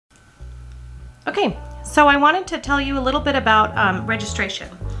Okay, so I wanted to tell you a little bit about registration.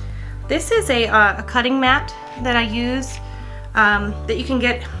 This is a cutting mat that I use that you can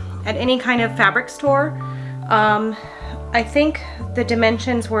get at any kind of fabric store. I think the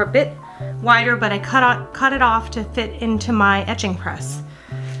dimensions were a bit wider, but I cut it off to fit into my etching press.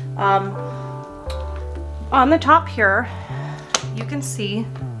 On the top here, you can see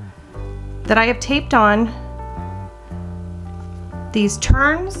that I have taped on these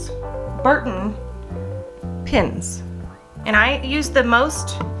Ternes Burton pins, and I use the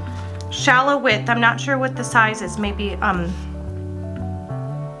most shallow width. I'm not sure what the size is. Maybe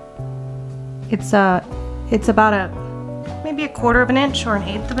it's about maybe a 1/4 of an inch or an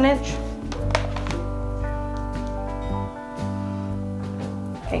 1/8 of an inch.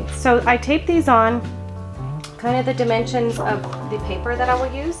 Okay, so I tape these on kind of the dimensions of the paper that I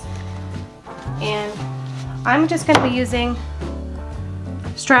will use, and I'm just going to be using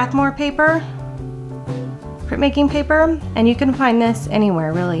Strathmore paper, printmaking paper, and you can find this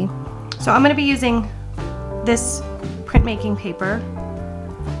anywhere really. So I'm going to be using this printmaking paper.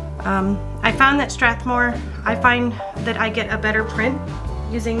 I found that Strathmore, I find that I get a better print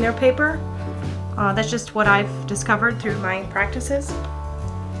using their paper. That's just what I've discovered through my practices.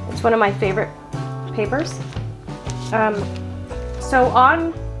 It's one of my favorite papers. So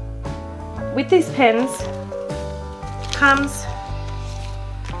with these pins comes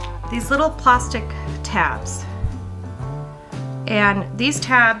these little plastic tabs, and these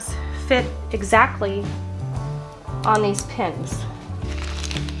tabs fit exactly on these pins.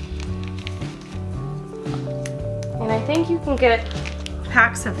 And I think you can get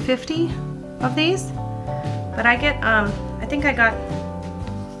packs of 50 of these, but I get I think I got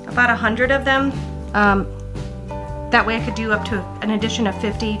about 100 of them. That way I could do up to an addition of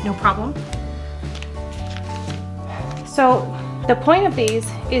 50, no problem. So the point of these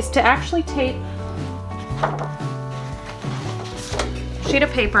is to actually tape a sheet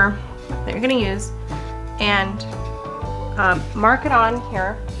of paper that you're going to use and mark it on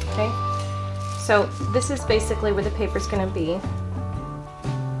here, okay? So this is basically where the paper's going to be.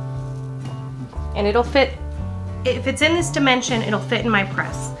 And it'll fit, if it's in this dimension, it'll fit in my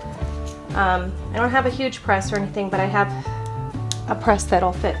press. I don't have a huge press or anything, but I have a press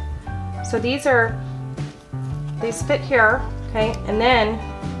that'll fit. So these fit here, okay, and then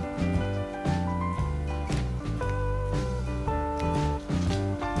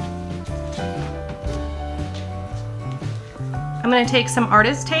I'm going to take some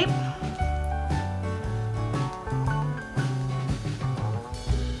artist tape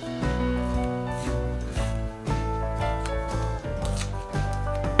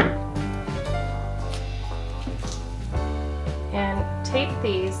and tape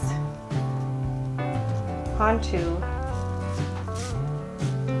these onto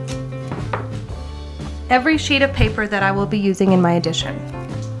every sheet of paper that I will be using in my edition.